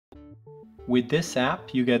With this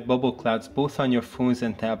app, you get bubble clouds both on your phones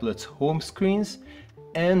and tablets' home screens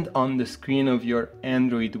and on the screen of your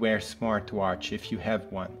Android Wear smartwatch if you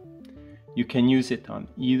have one. You can use it on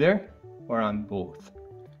either or on both.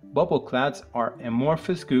 Bubble clouds are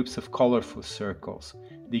amorphous groups of colorful circles.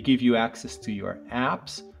 They give you access to your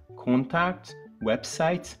apps, contacts,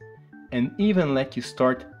 websites, and even let you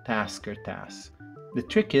start tasks. The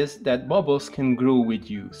trick is that bubbles can grow with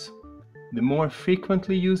use. The more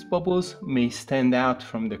frequently used bubbles may stand out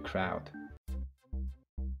from the crowd.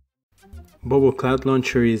 Bubble Cloud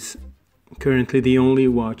Launcher is currently the only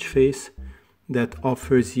watch face that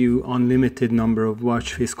offers you unlimited number of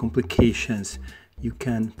watch face complications. You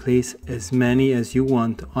can place as many as you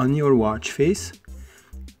want on your watch face,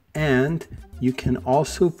 and you can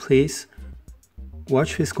also place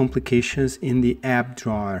watch face complications in the app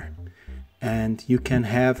drawer, and you can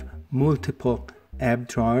have multiple app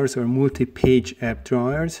drawers or multi-page app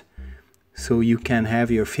drawers, so you can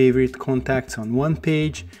have your favorite contacts on one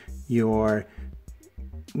page, your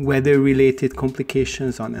weather related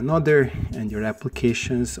complications on another, and your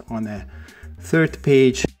applications on a third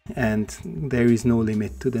page, and there is no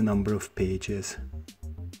limit to the number of pages.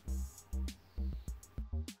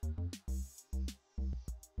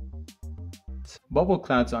 Bubble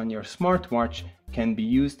clouds on your smartwatch can be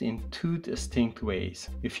used in two distinct ways.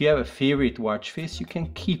 If you have a favorite watch face, you can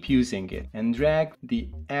keep using it and drag the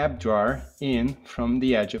app drawer in from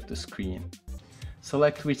the edge of the screen.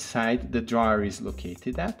 Select which side the drawer is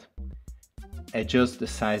located at. Adjust the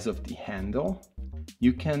size of the handle.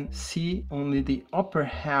 You can see only the upper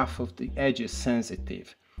half of the edge is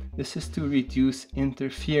sensitive. This is to reduce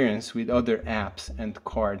interference with other apps and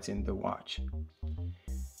cards in the watch.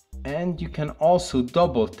 And you can also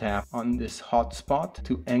double tap on this hotspot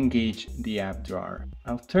to engage the app drawer.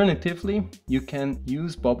 Alternatively, you can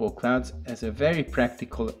use bubble clouds as a very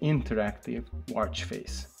practical interactive watch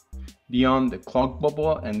face. Beyond the clock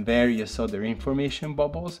bubble and various other information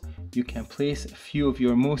bubbles, you can place a few of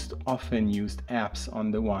your most often used apps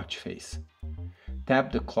on the watch face.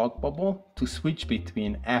 Tap the clock bubble to switch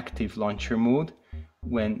between active launcher mode,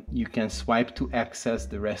 when you can swipe to access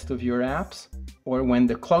the rest of your apps, or when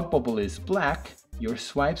the clock bubble is black, your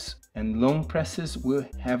swipes and long presses will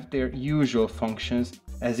have their usual functions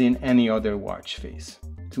as in any other watch face,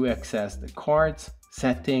 to access the cards,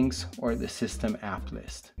 settings, or the system app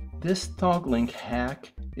list. This toggling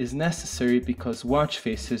hack is necessary because watch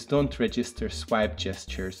faces don't register swipe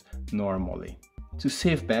gestures normally. To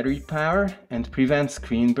save battery power and prevent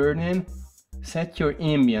screen burn-in, set your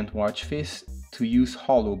ambient watch face to use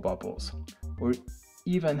hollow bubbles, or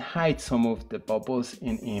even hide some of the bubbles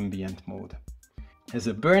in ambient mode. As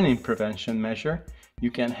a burn-in prevention measure,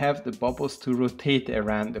 you can have the bubbles to rotate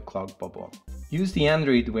around the clock bubble. Use the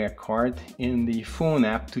Android Wear card in the phone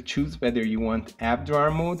app to choose whether you want app drawer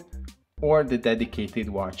mode or the dedicated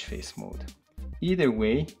watch face mode. Either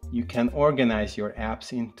way, you can organize your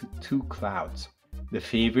apps into two clouds: the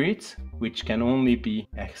favorites, which can only be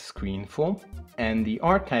a screenful, and the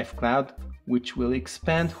archive cloud, which will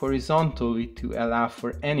expand horizontally to allow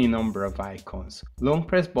for any number of icons. Long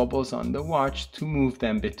press bubbles on the watch to move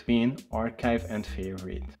them between archive and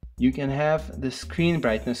favorite. You can have the screen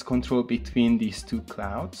brightness control between these two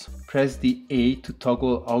clouds. Press the A to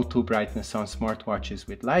toggle auto brightness on smartwatches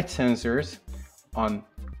with light sensors. On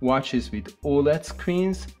watches with OLED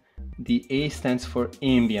screens, the A stands for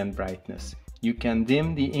ambient brightness. You can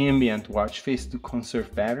dim the ambient watch face to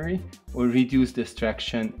conserve battery or reduce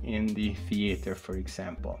distraction in the theater, for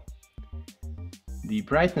example. The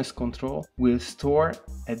brightness control will store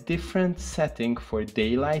a different setting for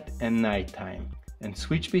daylight and nighttime and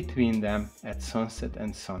switch between them at sunset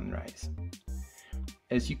and sunrise.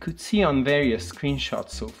 As you could see on various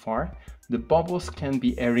screenshots so far, the bubbles can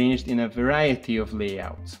be arranged in a variety of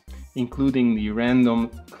layouts, including the random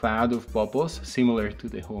cloud of bubbles similar to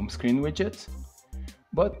the home screen widgets.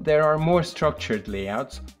 But there are more structured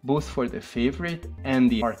layouts, both for the favorite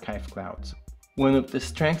and the archive clouds. One of the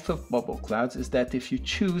strengths of bubble clouds is that if you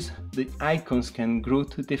choose, the icons can grow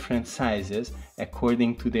to different sizes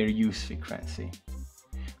according to their use frequency.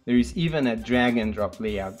 There is even a drag and drop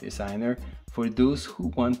layout designer for those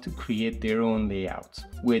who want to create their own layouts,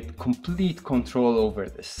 with complete control over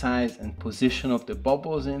the size and position of the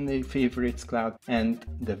bubbles in the favorites cloud and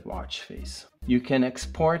the watch face. You can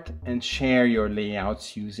export and share your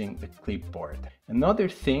layouts using the clipboard. Another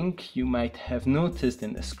thing you might have noticed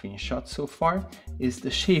in the screenshot so far is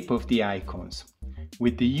the shape of the icons.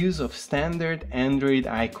 With the use of standard Android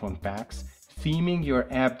icon packs, Theming your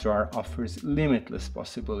app drawer offers limitless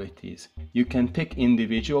possibilities. You can pick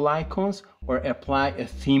individual icons or apply a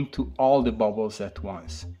theme to all the bubbles at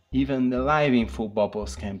once. Even the live info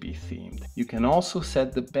bubbles can be themed. You can also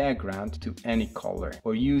set the background to any color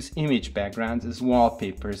or use image backgrounds as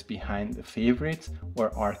wallpapers behind the favorites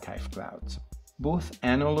or archive clouds. Both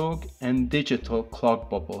analog and digital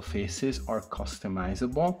clock bubble faces are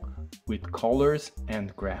customizable with colors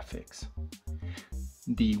and graphics.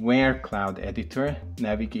 The Where Cloud Editor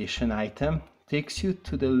navigation item takes you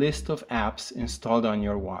to the list of apps installed on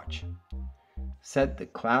your watch. Set the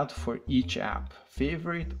cloud for each app,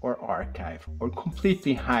 favorite or archive, or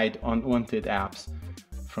completely hide unwanted apps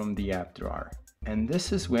from the app drawer. And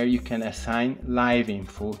this is where you can assign live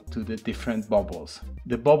info to the different bubbles.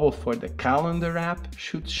 The bubble for the calendar app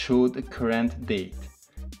should show the current date.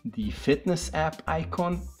 The fitness app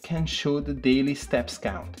icon can show the daily steps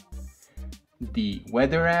count. The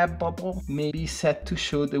weather app bubble may be set to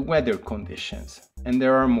show the weather conditions, and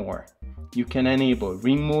there are more. You can enable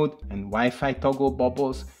ring mode and Wi-Fi toggle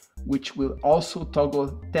bubbles, which will also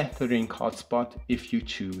toggle tethering hotspot if you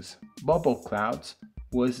choose. Bubble Clouds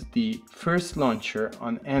was the first launcher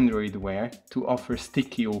on Android Wear to offer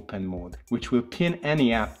sticky open mode, which will pin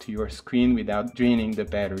any app to your screen without draining the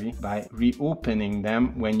battery by reopening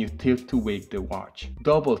them when you tilt to wake the watch.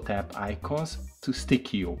 Double tap icons to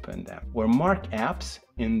sticky open them, or mark apps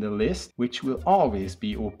in the list which will always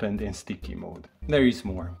be opened in sticky mode. There is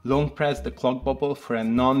more. Long press the clock bubble for a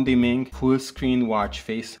non-dimming full screen watch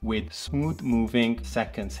face with smooth moving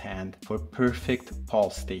seconds hand for perfect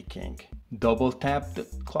pulse taking. Double tap the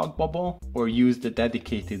clock bubble or use the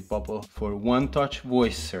dedicated bubble for one-touch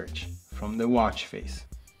voice search from the watch face.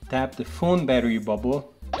 Tap the phone battery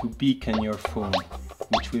bubble to beacon your phone,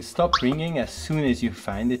 which will stop ringing as soon as you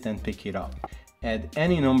find it and pick it up. Add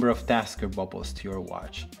any number of tasker bubbles to your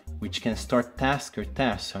watch, which can start tasks or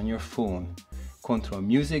tasks on your phone. Control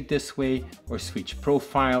music this way or switch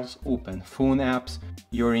profiles, open phone apps.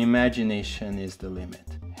 Your imagination is the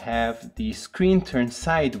limit. Have the screen turn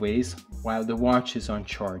sideways while the watch is on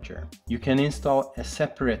charger. You can install a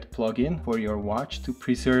separate plugin for your watch to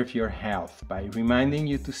preserve your health by reminding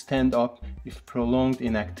you to stand up if prolonged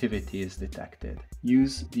inactivity is detected.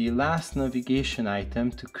 Use the last navigation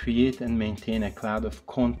item to create and maintain a cloud of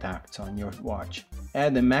contacts on your watch.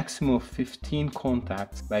 Add a maximum of 15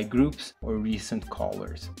 contacts by groups or recent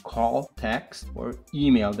callers. Call, text, or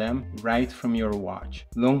email them right from your watch.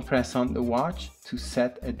 Long press on the watch to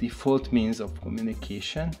set a default means of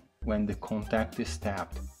communication when the contact is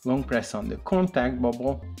tapped. Long press on the contact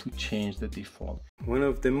bubble to change the default. One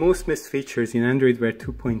of the most missed features in Android Wear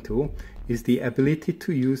 2.0 is the ability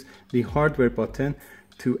to use the hardware button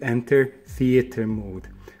to enter theater mode.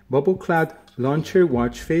 Bubble Cloud Launcher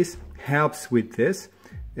watch face helps with this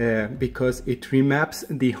because it remaps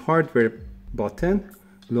the hardware button,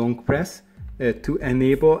 long press, to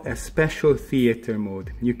enable a special theater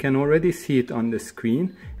mode. You can already see it on the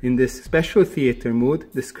screen. In this special theater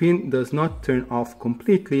mode, the screen does not turn off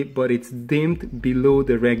completely, but it's dimmed below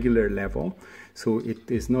the regular level, so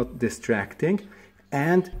it is not distracting.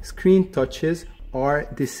 And screen touches are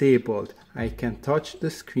disabled. I can touch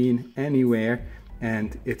the screen anywhere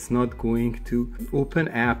and it's not going to open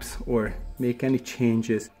apps or make any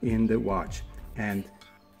changes in the watch. And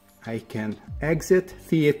I can exit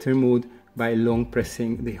theater mode by long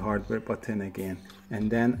pressing the hardware button again, and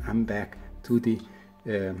then I'm back to the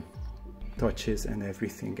touches and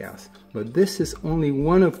everything else. But this is only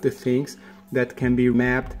one of the things that can be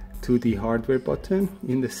mapped to the hardware button.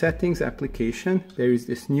 In the settings application, there is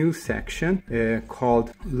this new section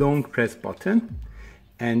called long press button,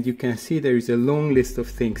 and you can see there is a long list of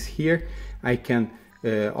things here. I can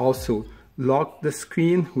also lock the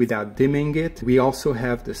screen without dimming it. We also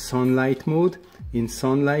have the sunlight mode. In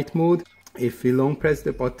sunlight mode, if we long press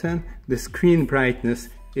the button, the screen brightness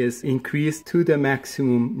is increased to the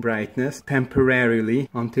maximum brightness temporarily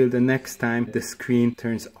until the next time the screen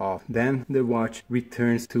turns off. Then the watch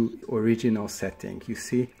returns to original setting. You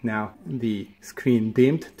see now the screen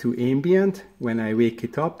dimmed to ambient. When I wake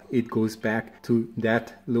it up, it goes back to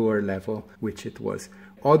that lower level which it was.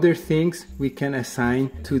 Other things we can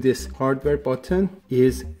assign to this hardware button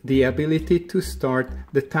is the ability to start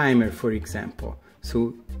the timer, for example.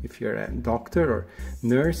 So if you're a doctor or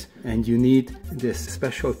nurse and you need this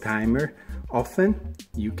special timer often,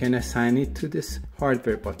 you can assign it to this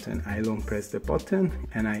hardware button. I long press the button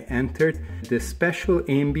and I entered the special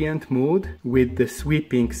ambient mode with the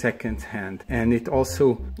sweeping seconds hand, and it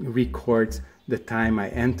also records the time I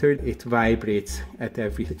entered. It vibrates at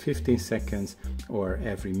every 15 seconds or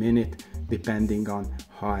every minute, depending on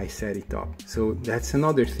how I set it up. So that's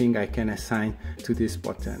another thing I can assign to this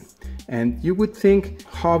button. And you would think,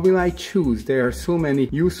 how will I choose? There are so many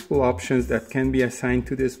useful options that can be assigned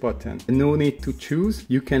to this button. No need to choose.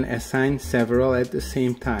 You can assign several at the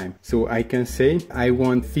same time. So I can say I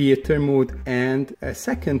want theater mode, and a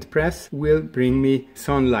second press will bring me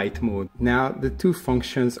sunlight mode. Now the two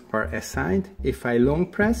functions are assigned. If I long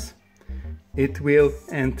press, it will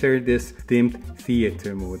enter this dimmed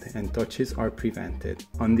theater mode and touches are prevented.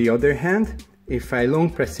 On the other hand, if I long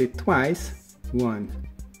press it twice, 1,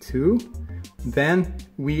 2, then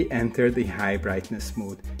we enter the high brightness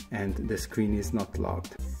mode and the screen is not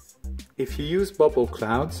locked. If you use bubble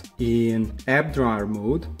clouds in app drawer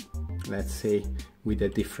mode, let's say with a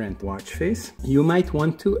different watch face, you might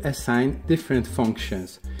want to assign different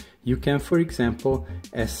functions. You can, for example,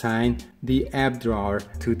 assign the app drawer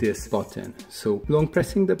to this button. So long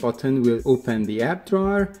pressing the button will open the app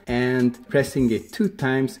drawer, and pressing it 2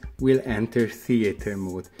 times will enter theater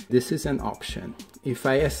mode. This is an option. If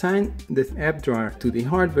I assign the app drawer to the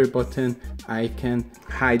hardware button, I can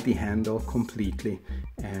hide the handle completely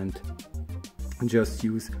and just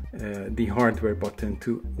use the hardware button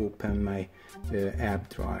to open my app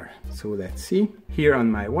drawer. So let's see. Here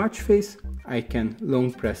on my watch face, I can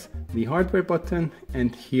long press the hardware button,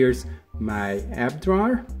 and here's my app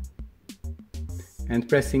drawer. And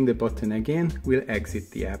pressing the button again will exit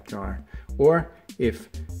the app drawer. Or if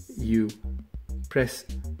you press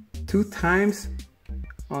 2 times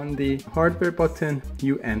on the hardware button,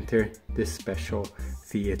 you enter this special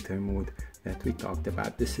theater mode that we talked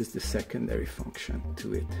about. This is the secondary function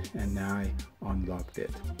to it, and now I unlocked it.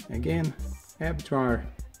 Again, app drawer,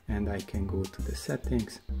 and I can go to the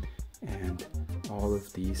settings, and all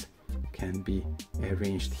of these can be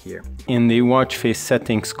arranged here. In the watch face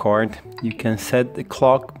settings card, you can set the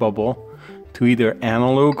clock bubble to either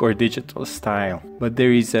analog or digital style, but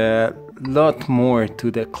there is a lot more to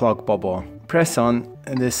the clock bubble. Press on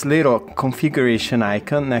this little configuration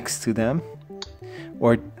icon next to them,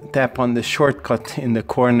 or tap on the shortcut in the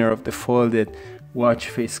corner of the folded watch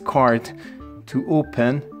face card to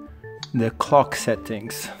open the clock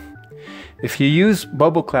settings. If you use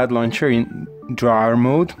Bubble Cloud Launcher in drawer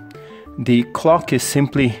mode, the clock is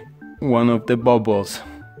simply one of the bubbles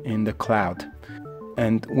in the cloud.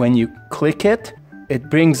 And when you click it, it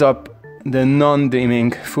brings up the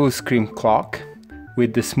non-dimming full screen clock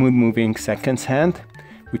with the smooth moving seconds hand,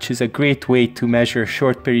 which is a great way to measure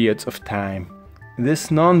short periods of time.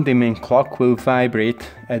 This non-dimming clock will vibrate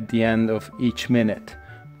at the end of each minute,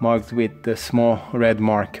 marked with the small red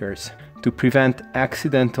markers. To prevent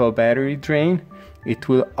accidental battery drain, it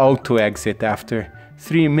will auto-exit after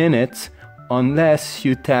 3 minutes unless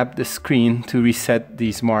you tap the screen to reset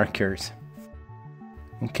these markers.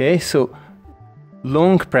 Okay, so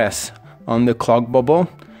long press on the clock bubble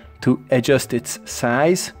to adjust its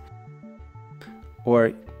size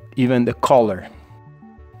or even the color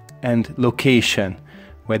and location,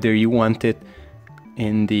 whether you want it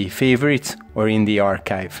in the favorites or in the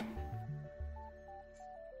archive.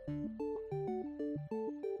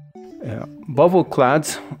 Bubble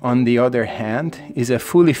Clouds, on the other hand, is a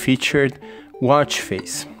fully featured watch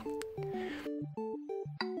face.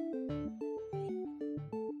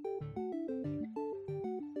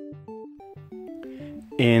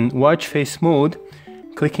 In watch face mode,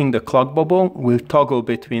 clicking the clock bubble will toggle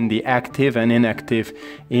between the active and inactive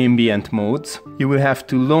ambient modes. You will have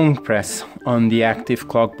to long press on the active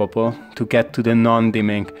clock bubble to get to the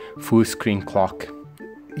non-dimming full screen clock.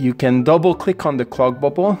 You can double click on the clock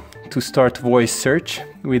bubble to start voice search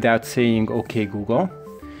without saying OK Google.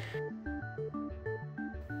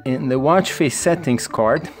 In the watch face settings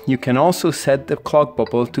card, you can also set the clock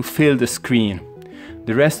bubble to fill the screen.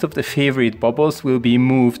 The rest of the favorite bubbles will be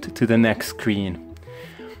moved to the next screen.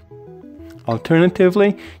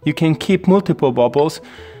 Alternatively, you can keep multiple bubbles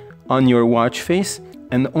on your watch face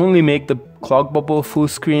and only make the clock bubble full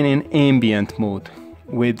screen in ambient mode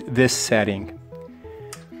with this setting.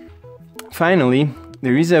 Finally,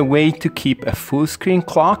 there is a way to keep a full screen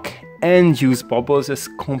clock and use bubbles as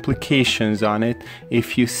complications on it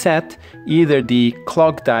if you set either the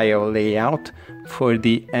clock dial layout for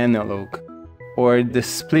the analog or the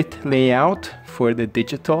split layout for the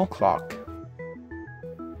digital clock.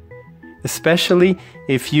 Especially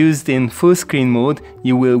if used in full screen mode,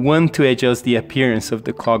 you will want to adjust the appearance of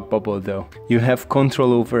the clock bubble though. You have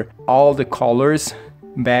control over all the colors,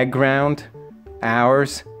 background,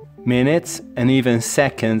 hours, minutes, and even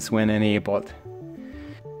seconds when enabled.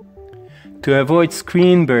 To avoid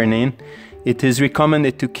screen burning, it is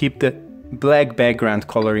recommended to keep the black background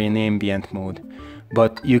color in ambient mode,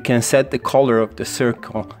 but you can set the color of the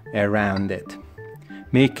circle around it.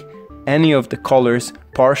 Make any of the colors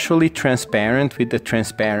partially transparent with the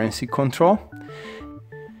transparency control.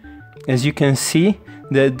 As you can see,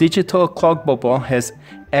 the digital clock bubble has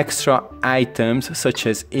extra items such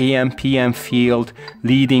as AM, PM field,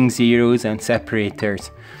 leading zeros and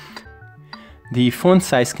separators. The font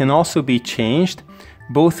size can also be changed,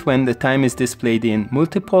 both when the time is displayed in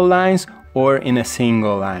multiple lines or in a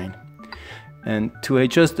single line. And to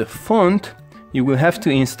adjust the font, you will have to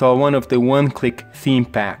install one of the one-click theme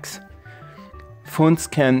packs. Fonts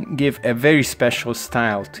can give a very special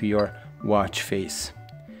style to your watch face.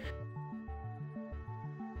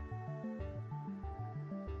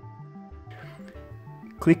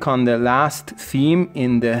 Click on the last theme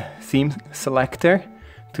in the theme selector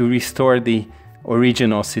to restore the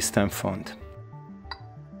original system font.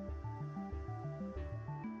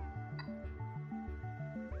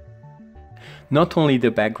 Not only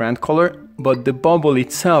the background color, but the bubble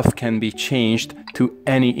itself can be changed to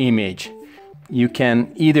any image. You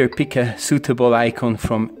can either pick a suitable icon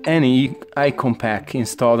from any icon pack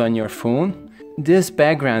installed on your phone. This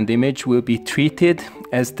background image will be treated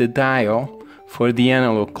as the dial for the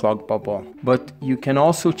analog clock bubble, but you can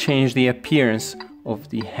also change the appearance of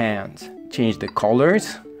the hands. Change the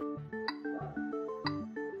colors,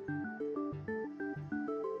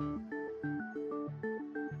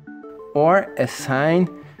 or assign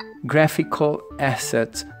graphical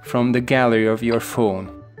assets from the gallery of your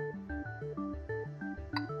phone.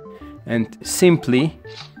 And simply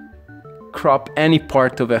crop any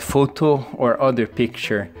part of a photo or other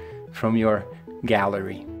picture from your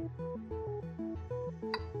gallery.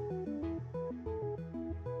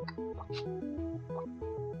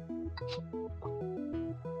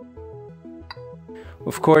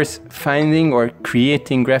 Of course, finding or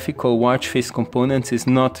creating graphical watch face components is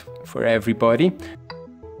not for everybody.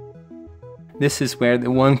 This is where the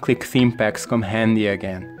one-click theme packs come handy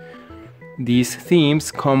again. These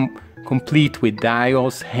themes come complete with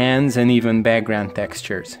dials, hands, and even background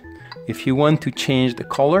textures. If you want to change the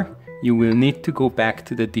color, you will need to go back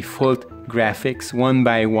to the default graphics one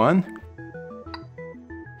by one.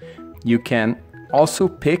 You can also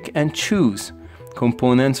pick and choose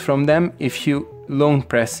components from them if you long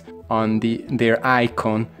press on their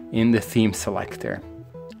icon in the theme selector.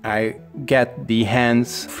 I get the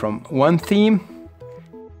hands from one theme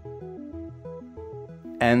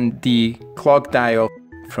and the clock dial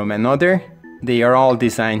from another. They are all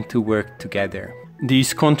designed to work together.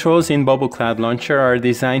 These controls in Bubble Cloud Launcher are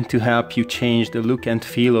designed to help you change the look and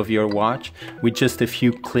feel of your watch with just a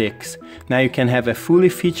few clicks. Now you can have a fully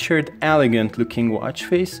featured, elegant looking watch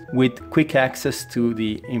face with quick access to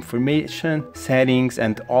the information, settings,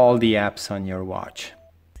 and all the apps on your watch.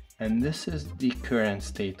 And this is the current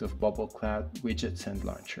state of Bubble Cloud widgets and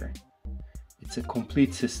launcher. It's a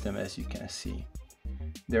complete system, as you can see.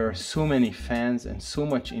 There are so many fans and so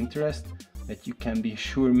much interest that you can be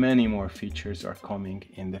sure many more features are coming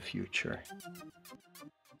in the future.